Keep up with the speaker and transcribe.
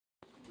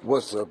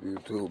What's up,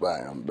 YouTube?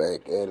 I am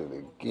back at it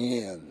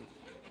again,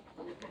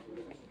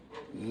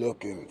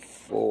 looking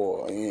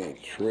for any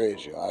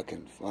treasure I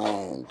can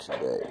find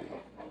today.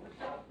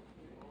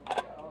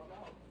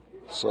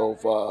 So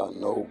far,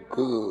 no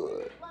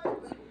good.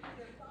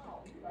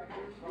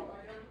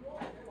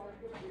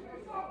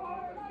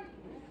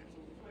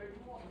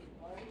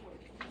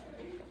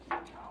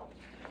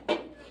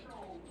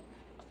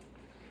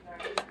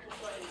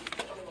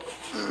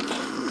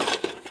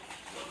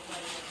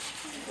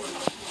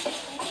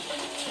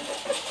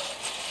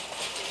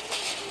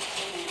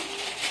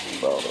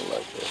 About it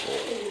like that.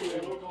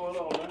 Hey, what's going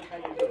on, man? How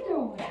you doing?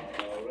 All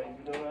right, you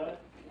doing all right?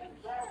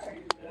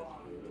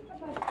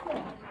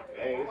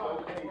 Hey, it's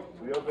okay.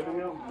 We up in the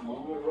hill,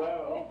 moving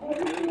around.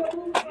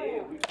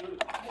 Yeah, we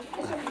good.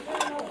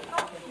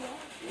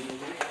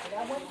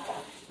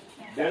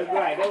 That's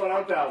right. That's what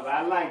I'm talking about.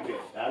 I like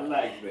that. I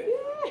like that.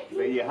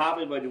 So you're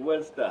hopping, but you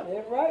wouldn't stop.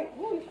 That's right.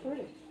 Ooh, it's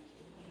pretty.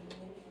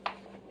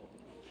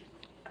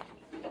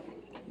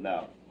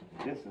 Now,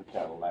 this is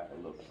kind of like a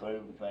little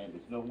serving thing.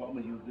 But you know what? I'm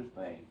going to use this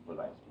thing for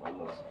like a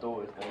little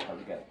storage thing. Because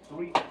we got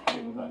three. I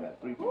got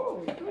three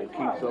parts. And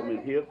keep some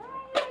in here.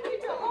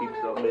 Keep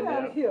some in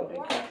there. And keep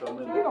some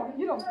in there.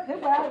 You don't,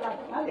 that's why I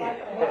like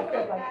to have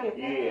stuff like this.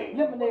 Yeah.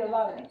 Eliminate a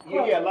lot of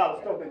You get a lot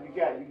of stuff that you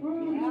got. You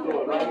can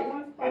store it right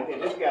here. And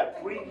it's got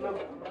three little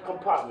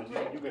compartments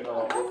you can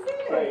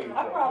save. I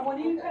probably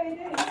wouldn't even pay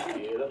that.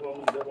 Yeah, that's what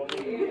I'm doing.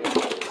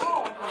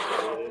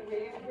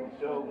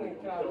 Show me.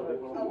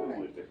 That's what I'm doing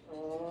with it.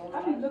 I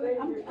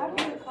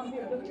be come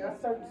here looking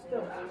at certain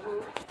stuff.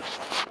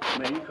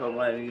 Man, you come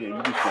right in here,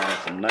 you be finding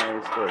some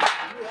nice stuff.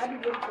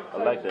 I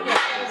like that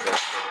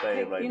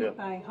thing right there.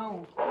 Anything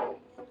home.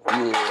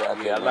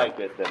 Yeah, I like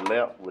that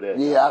lamp with that.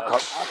 Yeah, I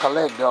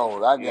collect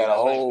those. I got a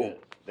whole. Like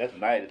that's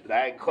nice.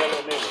 Nice color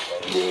and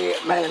everything.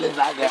 Yeah, man, listen,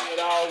 I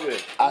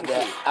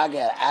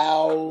got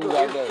owls.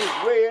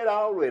 It's red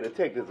already.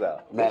 Check this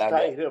out. Man, it's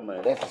tight here,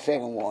 man. That's the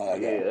second one I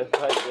got. Yeah, that's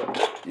tight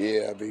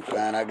here. Yeah, I'll be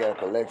fine. I got a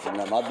collection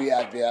of them. I'll be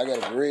out there. I got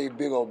a great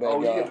big old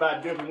backyard. Oh, you can buy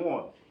different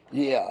ones.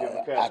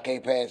 Yeah, I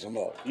can't pass them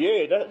up.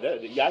 Yeah, you can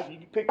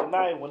pick the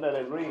nice one that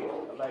is red.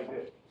 I like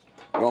that.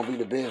 Gonna be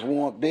the best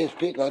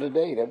pick of the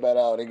day. That's about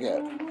all they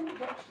got.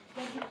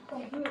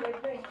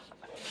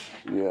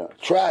 Yeah,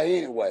 try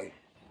anyway.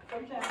 I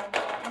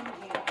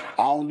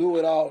don't do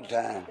it all the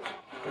time.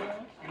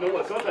 You know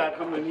what? Sometimes I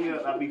come in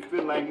here, I be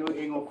feeling like you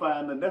ain't gonna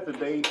find nothing. That's the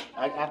day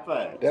I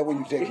find. That's when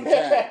you take your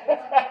time.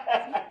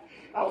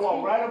 I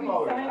walk right up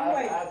on it.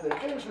 I said,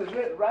 this is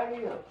it right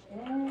here.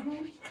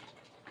 Mm-hmm.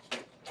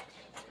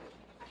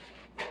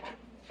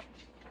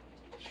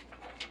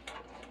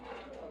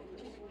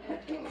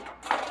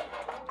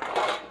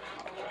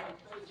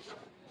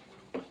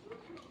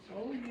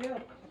 Oh yeah,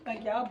 I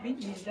think y'all beat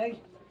me today.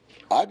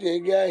 I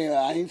just got here.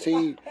 I ain't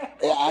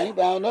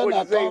found nothing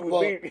I thought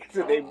for.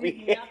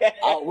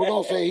 We're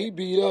gonna say he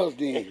beat us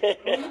then.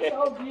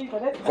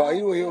 Because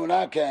he was here when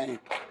I came.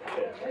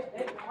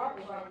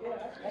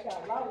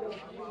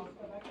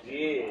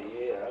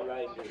 Yeah, I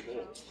like it.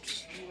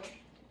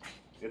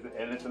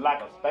 And it's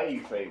like a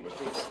space saver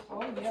too.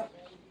 Oh yeah.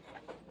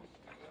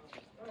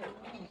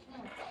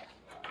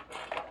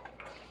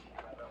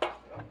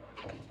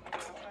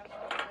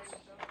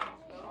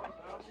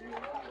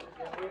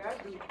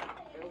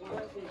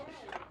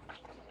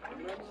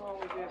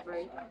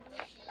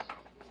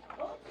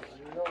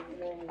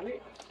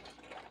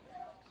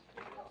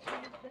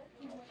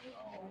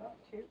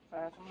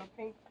 Find some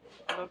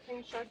little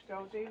pink shirt to go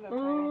with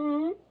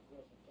little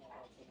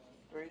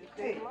ready to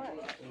take mine.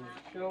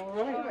 Sure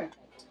right.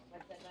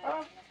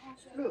 Oh,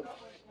 look.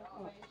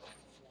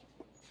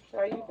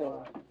 How you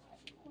doing?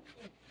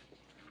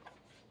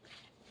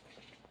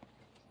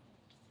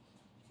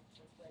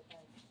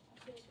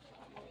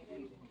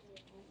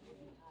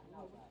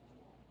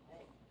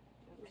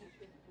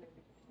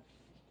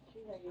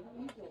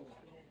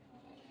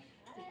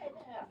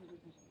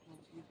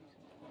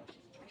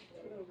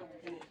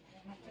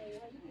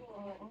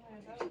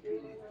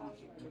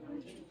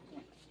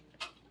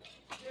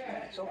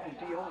 So from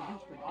deodorant, you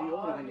put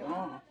deodorant on your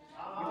arm.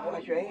 You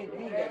wash your hands, you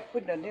ain't got to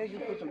put nothing there, you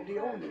put some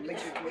deodorant and make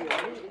it smell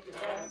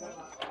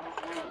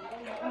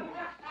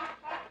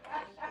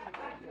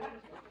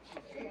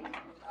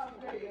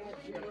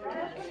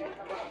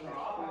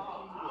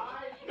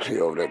good. See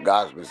over there,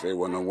 gospel say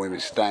when the women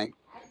stink.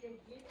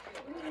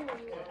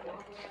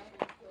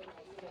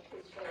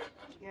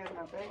 Yeah,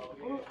 my baby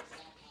books.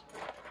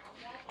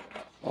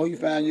 Oh, you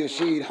found your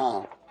sheet,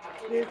 huh?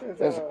 This is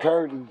That's a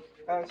curtain.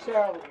 a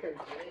shower curtain.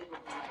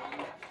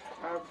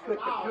 I put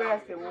the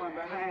plastic one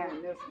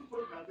behind this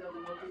one.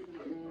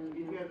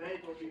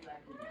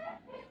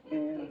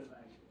 And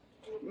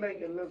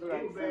make it look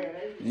like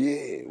that.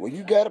 Yeah, well,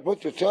 you got to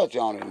put your touch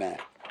on it now.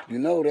 You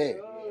know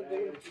that.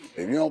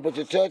 If you don't put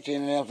your touch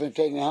in it, I'm finna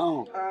take it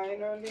home. I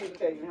ain't no need to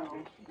take it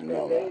home.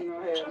 No. They ain't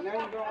gonna have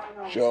nothing going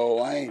on.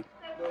 Sure ain't.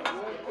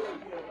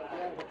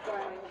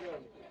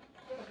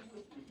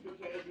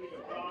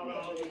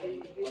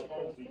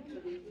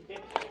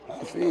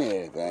 I see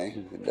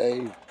anything.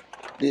 They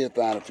did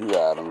find a few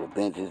items, the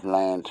benches,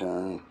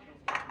 lantern,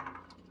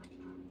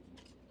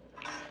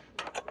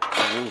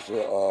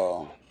 translucent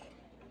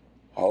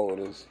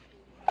holders.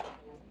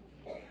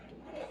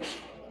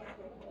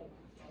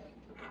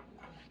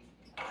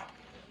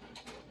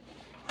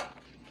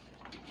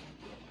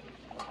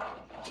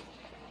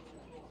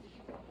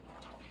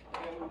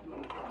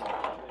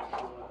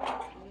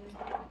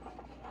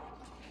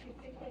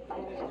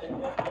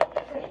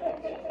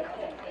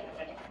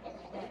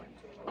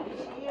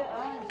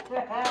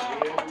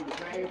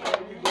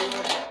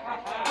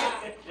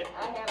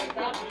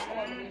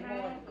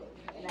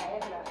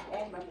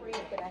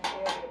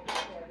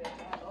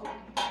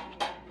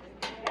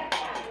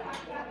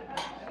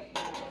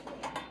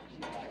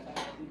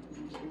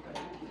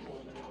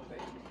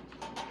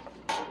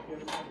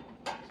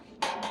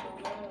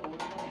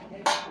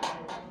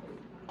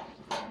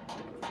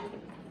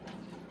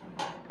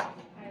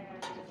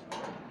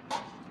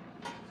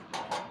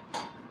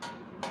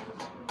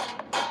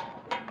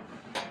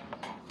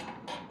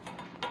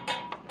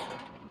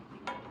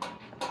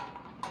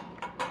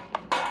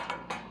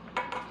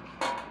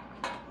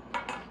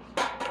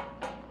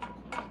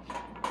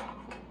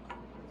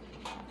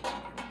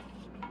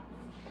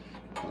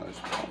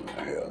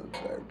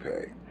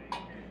 Backpack.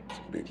 It's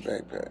a big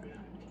backpack.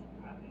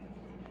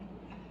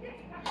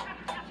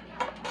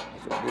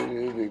 It's a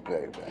big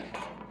backpack.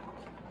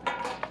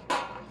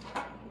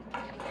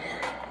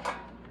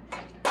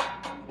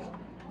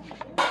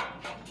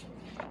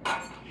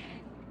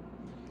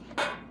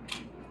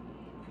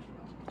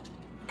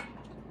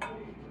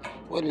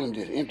 What are them,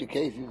 just empty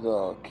cases,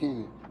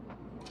 Kenny?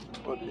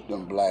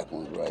 Them black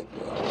ones right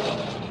there.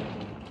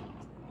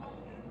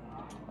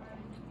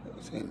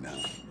 See now.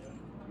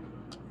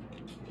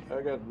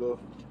 I got the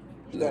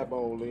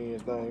snap-on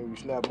lens thing. You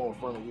snap on in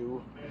front of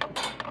you.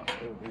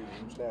 You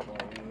snap on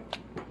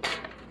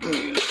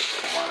lens.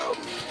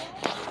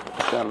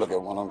 Trying to look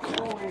at one of them.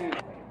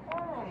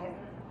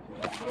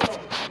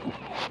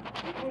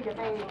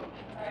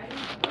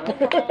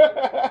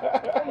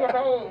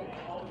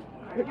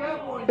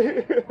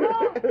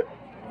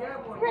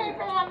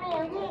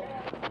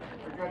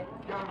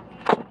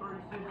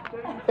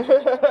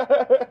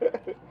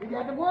 He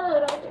got the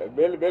word on it.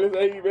 Billy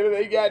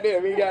say he got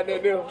them. He got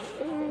that deal.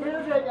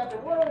 Billy say got the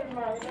word in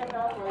mind. That's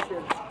all right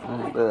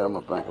there. I'm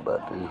gonna think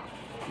about them.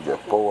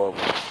 Just 4 of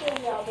them.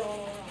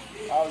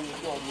 How you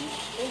doing,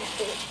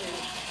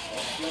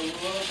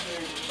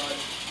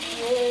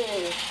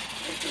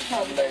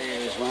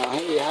 Ladies, man.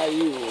 Hey, how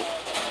you?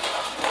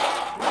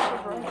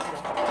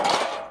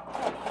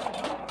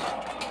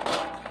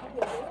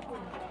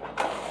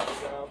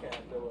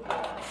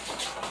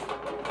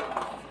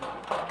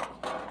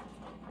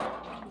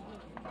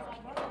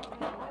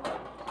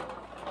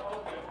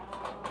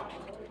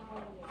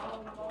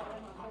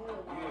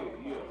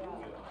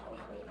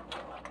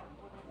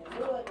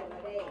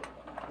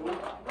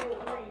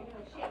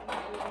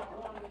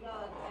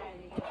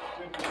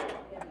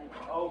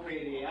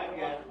 Okay, I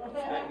got it.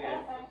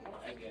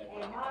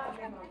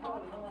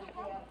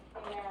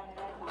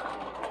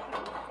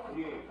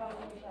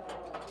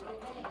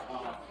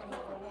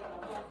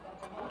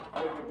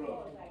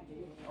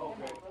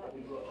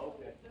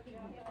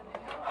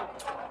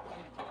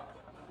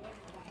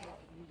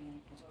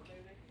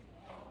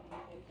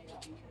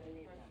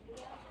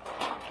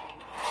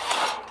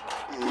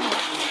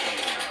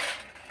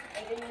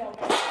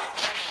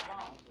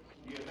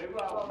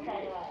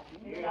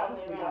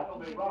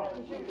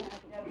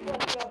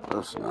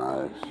 That's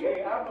nice.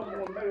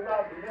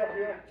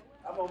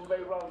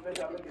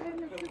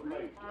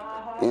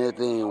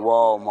 Anything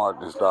Walmart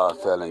to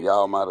start selling,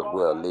 y'all might as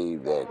well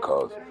leave that,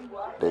 because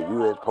the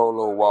U.S.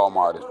 Polo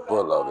Walmart is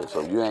full of it,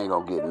 so you ain't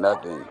going to get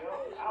nothing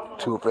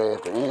too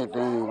fast.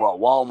 Anything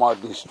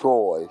Walmart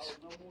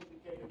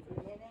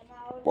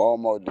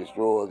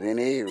destroys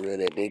any area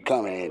that they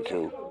coming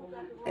into,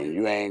 and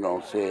you ain't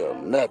going to sell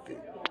nothing.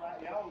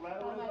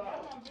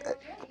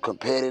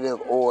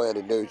 Competitive or at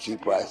a dirt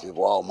cheap price. If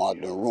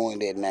Walmart done ruin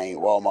that name,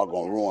 Walmart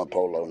gonna ruin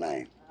Polo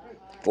name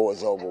before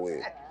it's over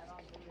with.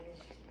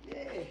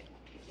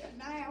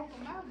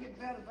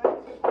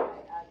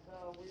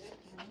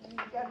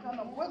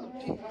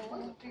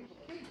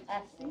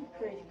 I see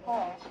pretty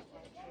car.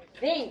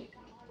 Big.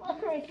 What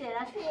Chris said?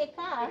 I see a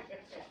car.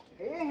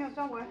 He in here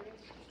somewhere.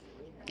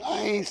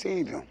 I ain't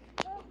seen them.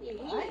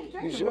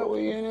 You sure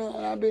we in here?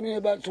 I've been here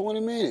about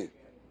 20 minutes.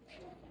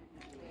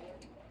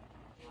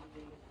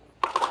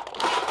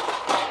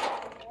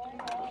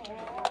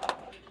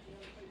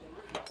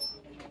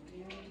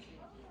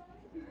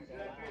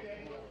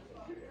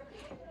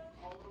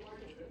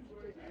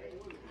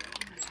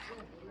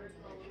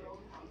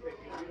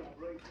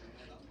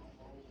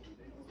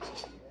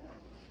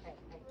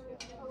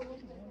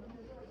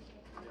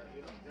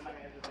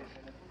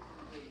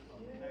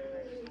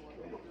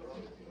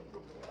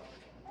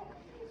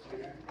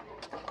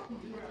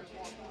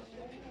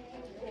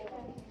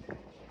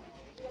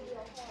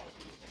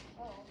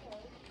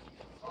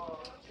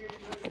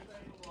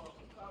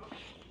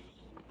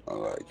 I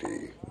like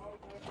these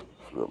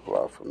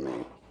flip-flops for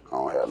me. I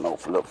don't have no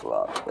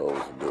flip-flops.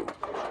 Those do.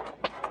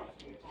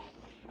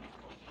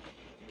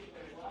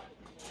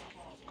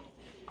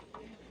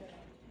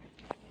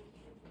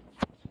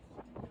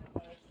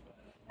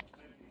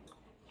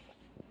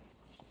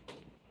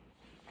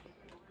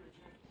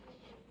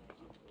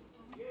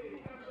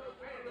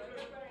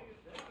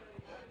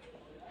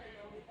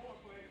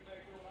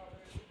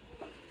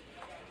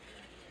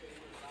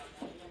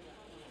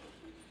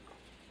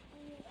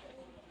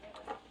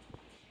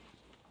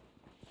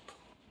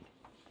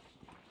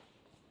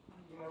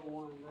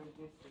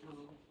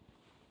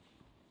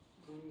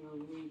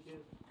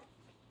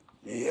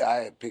 Yeah, I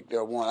had picked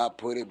up one. I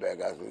put it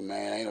back. I said,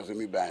 man, ain't no sense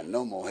me buying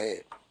no more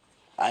head.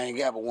 I ain't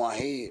got but one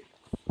head.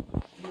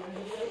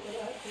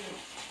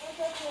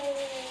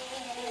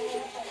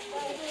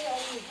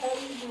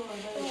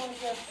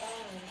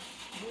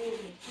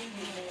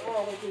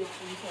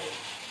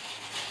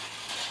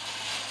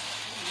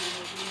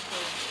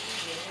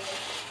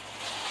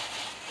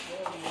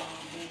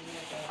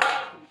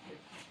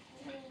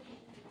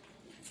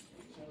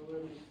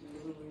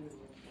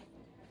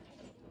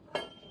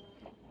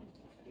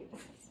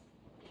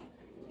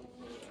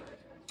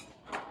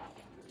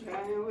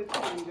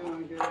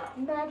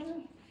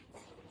 Nothing.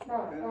 No,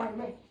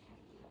 me.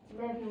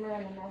 Nothing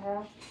running in the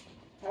house.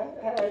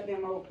 How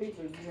them old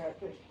people you have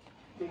to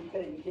be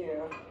taken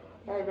care of?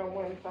 I don't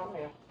want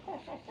something else.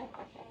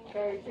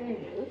 I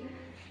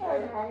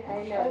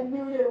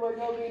knew there was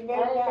gonna be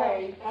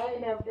nothing. I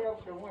ain't never dealt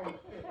with the one.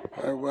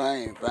 Well, I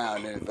ain't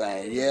found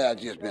anything. Yeah, I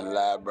just been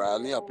live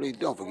browsing. Y'all please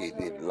don't forget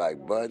to hit the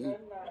like button,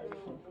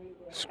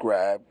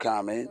 subscribe,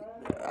 comment.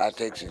 I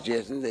take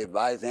suggestions,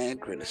 advice, and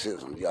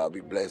criticism. Y'all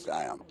be blessed.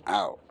 I am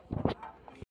out.